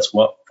highest yield. That's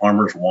what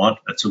farmers want.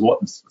 That's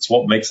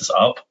what makes us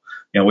up.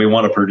 We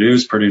want to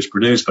produce,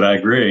 but I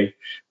agree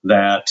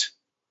that,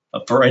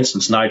 for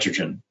instance,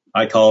 nitrogen,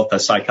 I call it the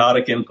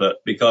psychotic input,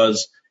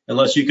 because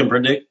unless you can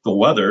predict the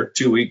weather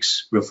 2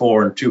 weeks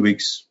before and 2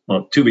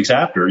 weeks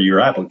after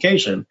your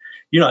application,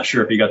 you're not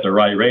sure if you got the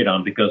right rate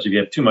on, because if you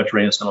have too much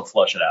rain, it's going to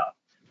flush it out,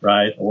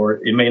 right? Or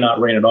it may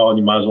not rain at all and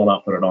you might as well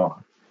not put it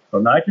on. So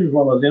nitrogen is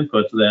one of those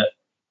inputs that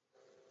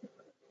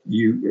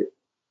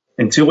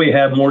until we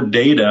have more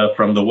data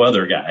from the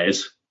weather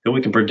guys, until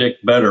we can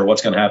predict better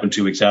what's going to happen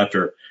 2 weeks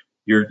after,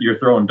 you're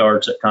throwing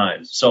darts at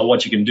times. So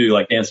what you can do,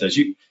 like Dan says,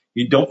 you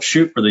don't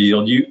shoot for the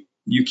yield.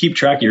 You keep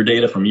track of your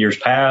data from years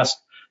past.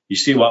 You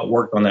see what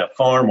worked on that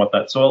farm, what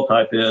that soil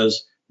type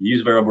is. You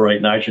use variable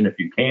rate nitrogen if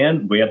you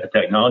can. We have the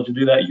technology to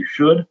do that. You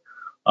should.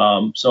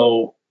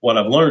 So what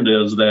I've learned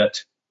is that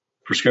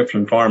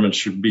prescription farming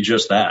should be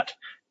just that.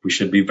 We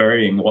should be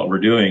varying what we're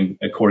doing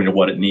according to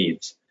what it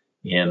needs.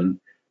 And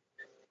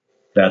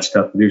that's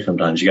tough to do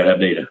sometimes. You got to have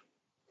data.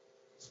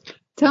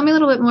 Tell me a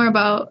little bit more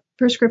about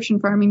prescription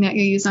farming that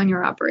you use on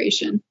your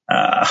operation.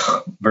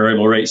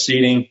 Variable rate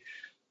seeding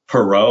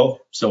per row.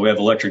 So we have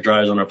electric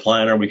dryers on our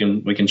planter. We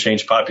can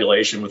change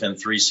population within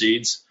 3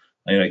 seeds.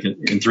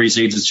 In 3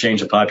 seeds, it's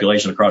changed the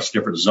population across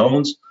different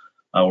zones.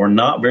 We're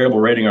not variable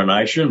rating our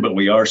nitrogen, but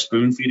we are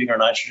spoon feeding our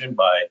nitrogen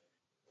by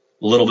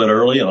a little bit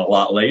early and a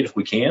lot late if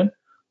we can.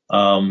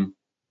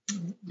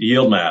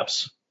 Yield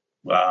maps.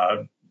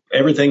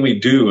 Everything we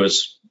do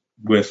is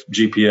with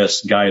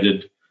GPS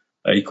guided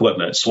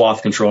equipment,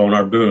 swath control in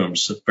our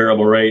booms,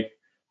 variable rate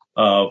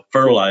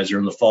fertilizer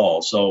in the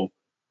fall. So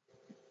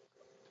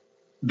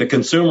the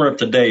consumer of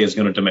today is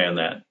going to demand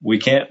that. We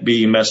can't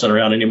be messing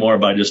around anymore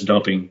by just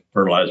dumping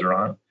fertilizer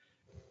on.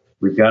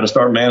 We've got to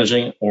start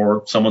managing it,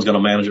 or someone's going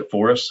to manage it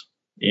for us.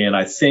 And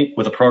I think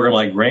with a program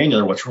like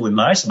Granular, what's really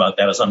nice about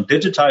that is I'm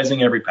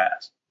digitizing every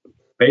pass.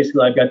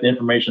 Basically, I've got the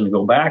information to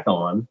go back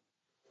on.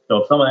 So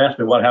if someone asks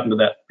me what happened to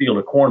that field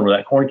of corn, where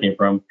that corn came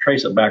from,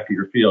 trace it back to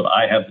your field.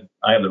 I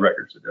have the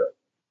records to do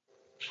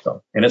it.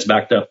 So, and it's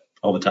backed up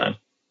all the time.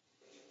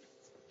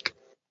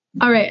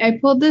 All right. I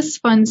pulled this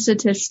fun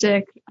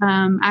statistic,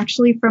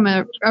 actually from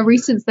a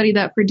recent study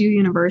that Purdue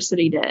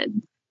University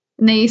did.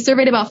 And they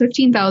surveyed about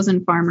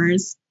 15,000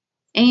 farmers,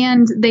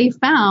 and they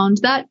found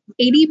that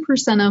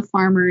 80% of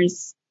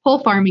farmers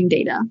pull farming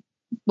data,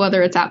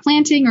 whether it's at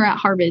planting or at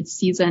harvest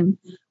season,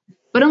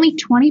 but only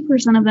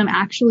 20% of them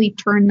actually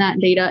turn that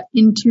data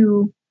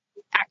into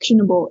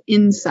actionable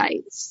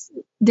insights.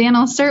 Dan,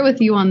 I'll start with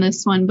you on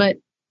this one, but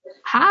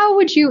how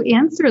would you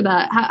answer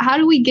that? How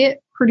do we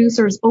get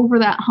producers over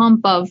that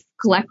hump of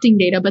collecting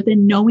data, but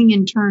then knowing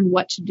in turn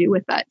what to do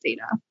with that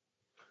data?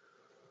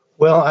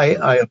 Well,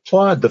 I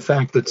applaud the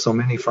fact that so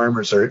many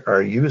farmers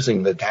are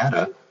using the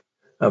data,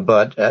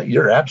 but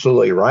you're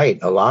absolutely right.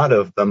 A lot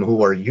of them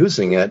who are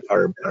using it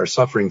are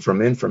suffering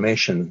from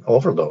information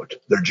overload.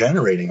 They're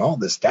generating all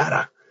this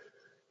data,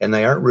 and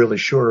they aren't really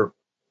sure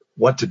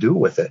what to do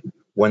with it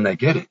when they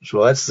get it.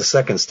 So that's the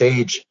second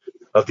stage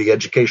of the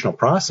educational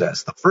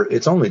process.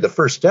 It's only the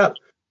first step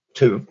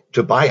to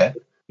buy it,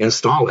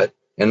 install it,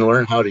 and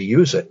learn how to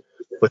use it.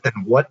 But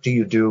then what do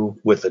you do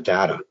with the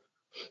data?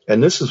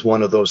 And this is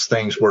one of those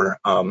things where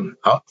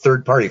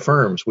third-party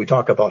firms, we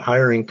talk about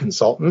hiring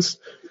consultants.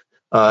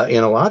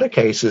 In a lot of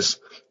cases,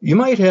 you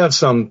might have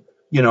some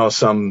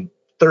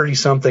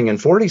 30-something and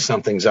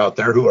 40-somethings out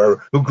there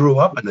who grew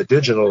up in the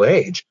digital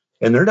age,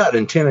 and they're not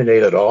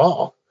intimidated at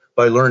all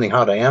by learning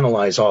how to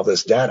analyze all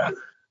this data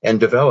and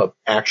develop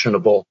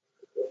actionable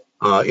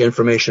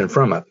information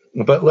from it.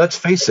 But let's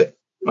face it,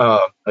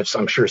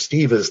 I'm sure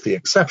Steve is the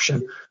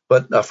exception,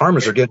 but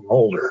farmers are getting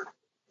older.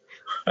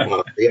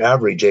 The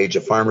average age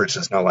of farmers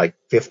is now like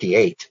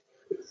 58.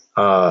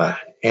 And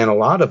a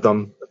lot of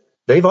them,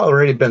 they've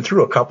already been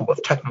through a couple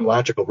of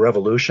technological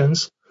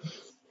revolutions.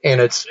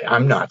 And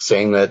I'm not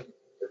saying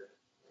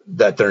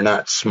that they're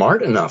not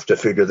smart enough to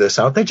figure this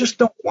out. They just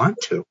don't want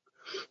to.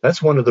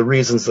 That's one of the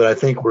reasons that I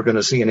think we're going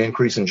to see an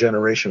increase in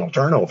generational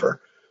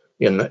turnover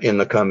in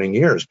the coming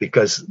years,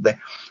 because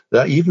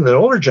even the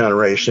older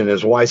generation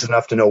is wise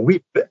enough to know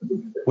we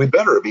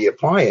better be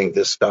applying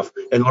this stuff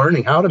and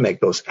learning how to make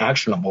those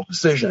actionable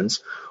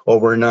decisions, or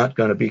we're not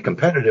going to be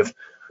competitive.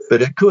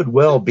 But it could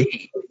well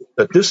be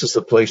that this is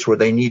the place where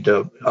they need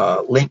to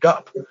link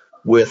up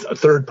with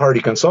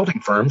third-party consulting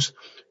firms.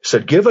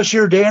 Said, give us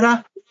your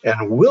data,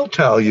 and we'll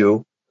tell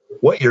you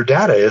what your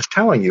data is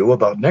telling you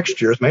about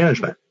next year's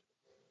management.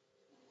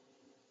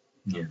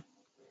 Yeah.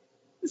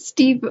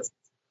 Steve,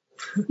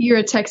 you're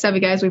a tech-savvy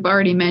guy, as we've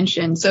already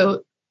mentioned.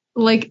 So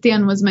like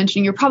Dan was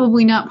mentioning, you're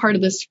probably not part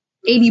of this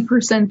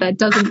 80% that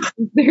doesn't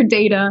use their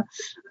data.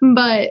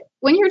 But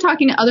when you're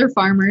talking to other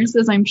farmers,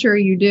 as I'm sure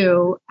you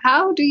do,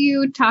 how do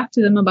you talk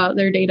to them about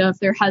their data if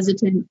they're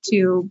hesitant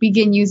to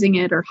begin using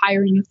it or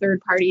hiring a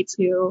third party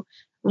to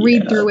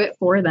read through it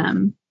for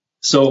them?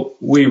 So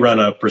we run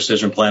a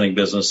precision planting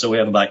business. So we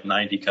have about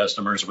 90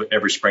 customers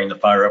every spring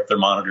that fire up their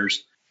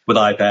monitors with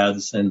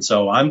iPads. And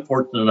so I'm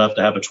fortunate enough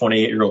to have a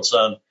 28-year-old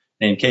son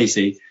named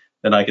Casey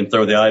that I can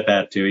throw the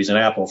iPad to. He's an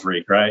Apple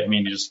freak, right? I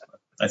mean,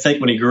 I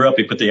think when he grew up,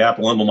 he put the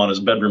Apple emblem on his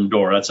bedroom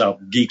door. That's how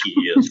geeky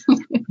he is.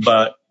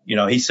 But,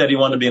 he said he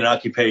wanted to be in an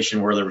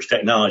occupation where there was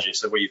technology. I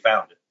said, well, you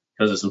found it,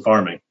 because it's in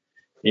farming.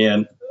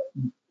 And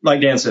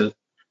like Dan said,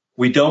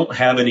 we don't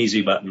have an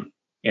easy button,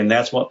 and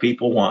that's what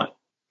people want.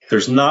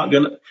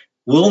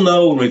 We'll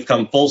know when we've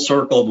come full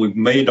circle, we've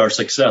made our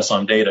success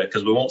on data,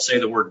 because we won't say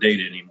the word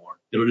data anymore.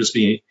 It'll just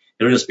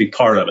be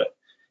part of it.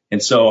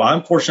 And so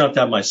I'm fortunate enough to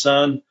have my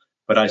son,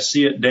 but I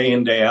see it day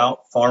in, day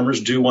out.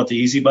 Farmers do want the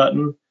easy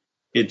button.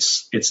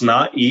 It's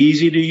not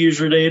easy to use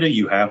your data.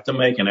 You have to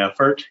make an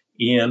effort.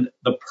 And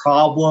the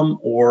problem,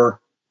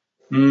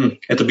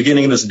 at the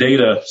beginning of this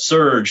data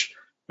surge,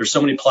 there's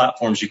so many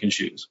platforms you can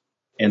choose.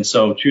 And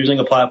so choosing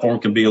a platform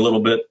can be a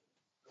little bit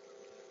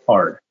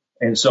hard.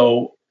 And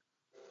so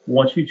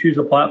once you choose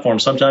a platform,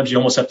 sometimes you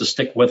almost have to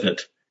stick with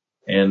it.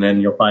 And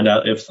then you'll find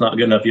out if it's not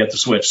good enough, you have to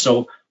switch.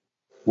 So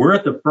we're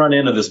at the front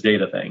end of this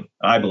data thing,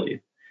 I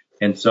believe.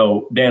 And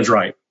so Dan's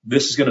right.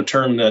 This is going to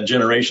turn that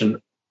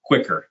generation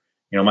quicker.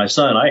 My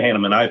son, I hand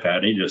him an iPad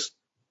and he just,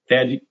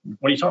 Dad,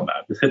 what are you talking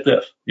about? Just hit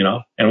this,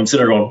 and I'm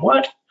sitting there going,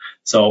 what?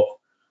 So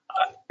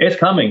it's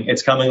coming.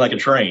 It's coming like a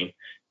train.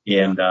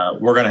 And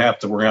we're going to have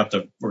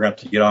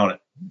to get on it.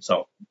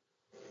 So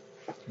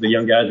the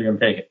young guys are going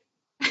to take it.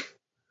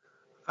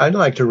 I'd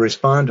like to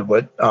respond to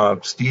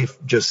what Steve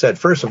just said.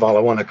 First of all,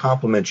 I want to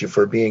compliment you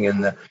for being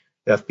in the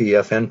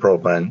FBFN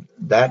program.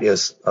 That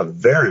is a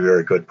very,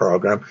 very good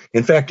program.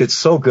 In fact, it's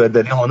so good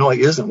that Illinois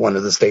isn't one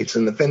of the states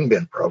in the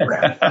FinBin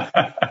program.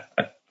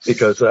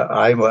 Because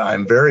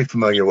I'm very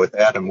familiar with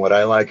that. And what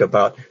I like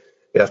about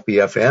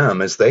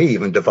FBFM is they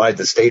even divide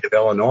the state of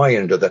Illinois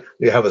into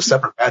they have a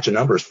separate batch of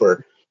numbers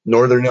for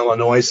Northern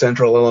Illinois,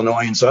 Central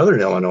Illinois, and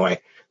Southern Illinois.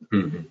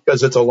 Mm-hmm.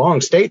 Because it's a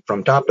long state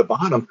from top to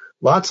bottom,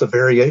 lots of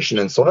variation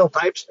in soil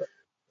types,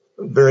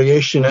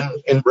 variation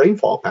in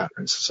rainfall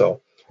patterns. So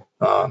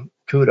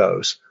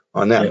kudos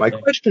on that. My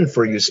question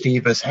for you,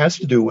 Steve, has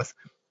to do with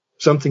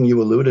something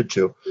you alluded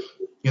to.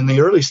 In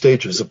the early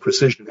stages of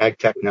precision ag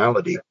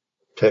technology,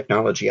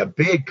 a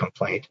big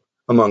complaint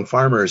among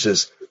farmers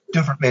is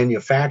different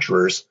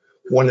manufacturers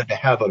wanted to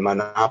have a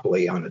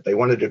monopoly on it. They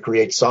wanted to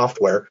create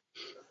software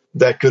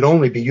that could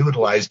only be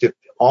utilized if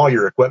all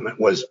your equipment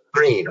was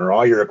green or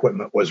all your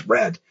equipment was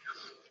red.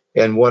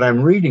 And what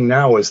I'm reading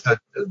now is that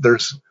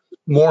there's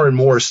more and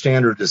more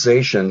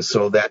standardization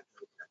so that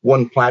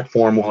one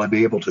platform will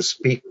be able to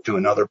speak to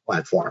another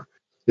platform.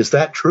 Is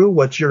that true?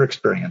 What's your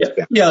experience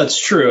been? Yeah, it's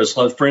true.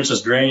 For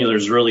instance, Granular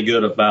is really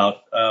good about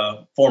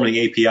forming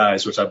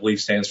APIs, which I believe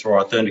stands for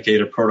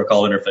Authenticated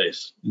Protocol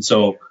Interface. And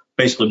so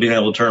basically being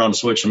able to turn on a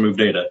switch and move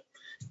data.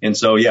 And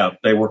so,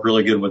 they work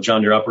really good with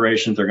John Deere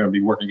operations. They're going to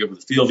be working good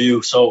with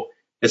FieldView. So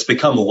it's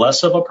become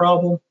less of a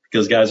problem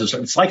because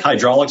it's like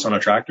hydraulics on a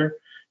tractor.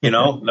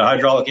 The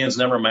hydraulic ends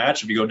never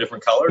match if you go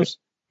different colors.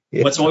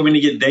 Yeah. What's the way we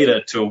need to get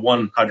data to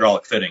one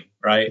hydraulic fitting,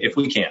 right? If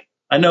we can't.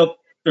 I know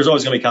there's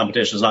always going to be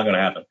competition. It's not going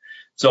to happen.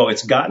 So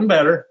it's gotten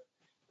better.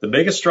 The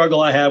biggest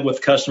struggle I have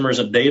with customers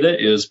and data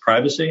is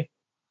privacy,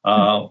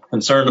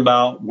 concerned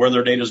about where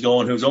their data is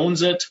going, who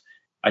owns it.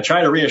 I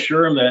try to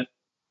reassure them that,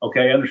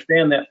 okay, I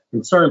understand that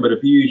concern, but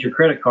if you use your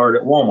credit card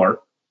at Walmart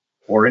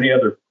or any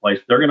other place,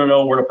 they're going to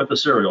know where to put the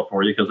cereal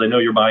for you because they know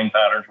your buying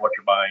patterns, what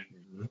you're buying.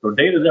 So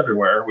data's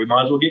everywhere. We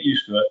might as well get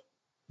used to it.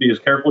 Be as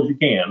careful as you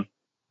can,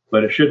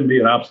 but it shouldn't be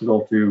an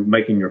obstacle to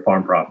making your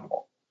farm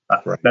profitable.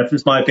 Right. That's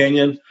just my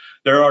opinion.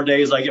 There are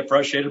days I get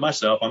frustrated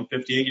myself. I'm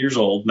 58 years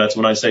old. And that's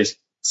when I say,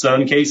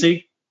 son,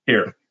 Casey,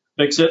 here,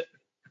 fix it,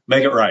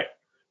 make it right.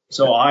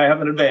 So I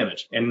have an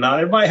advantage. And not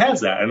everybody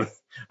has that. And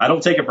I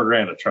don't take it for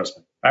granted, trust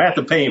me. I have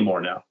to pay him more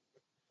now.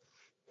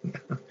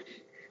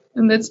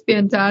 And that's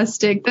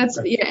fantastic.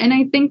 And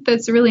I think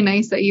that's really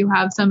nice that you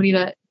have somebody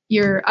that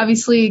you're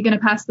obviously going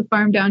to pass the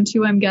farm down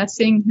to, I'm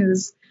guessing,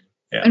 who's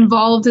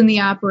involved in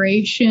the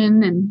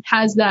operation and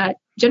has that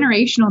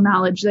generational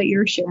knowledge that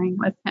you're sharing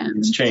with him.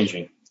 It's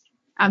changing.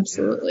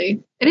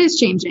 Absolutely. It is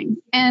changing.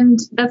 And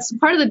that's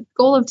part of the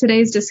goal of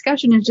today's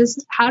discussion is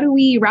just how do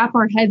we wrap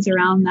our heads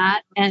around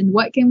that and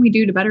what can we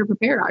do to better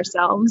prepare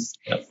ourselves?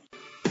 Yep.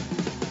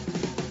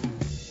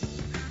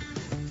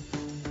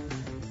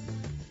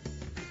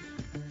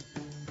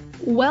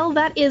 Well,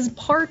 that is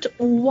part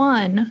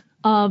one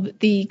of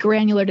the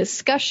Granular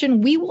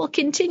discussion. We will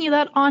continue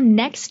that on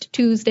next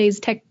Tuesday's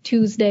Tech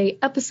Tuesday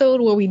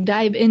episode where we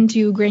dive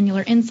into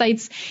granular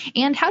insights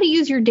and how to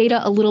use your data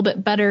a little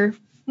bit better,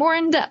 more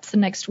in depth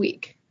next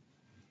week.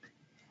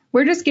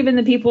 We're just giving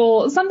the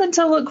people something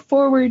to look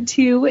forward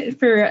to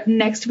for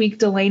next week,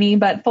 Delaney.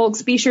 But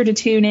folks, be sure to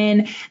tune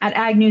in at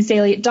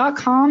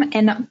agnewsdaily.com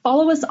and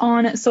follow us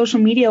on social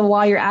media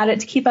while you're at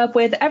it to keep up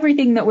with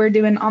everything that we're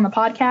doing on the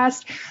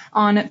podcast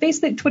on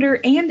Facebook, Twitter,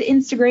 and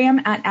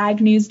Instagram at Ag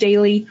News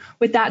Daily.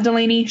 With that,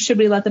 Delaney, should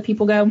we let the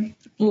people go?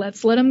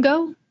 Let's let them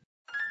go.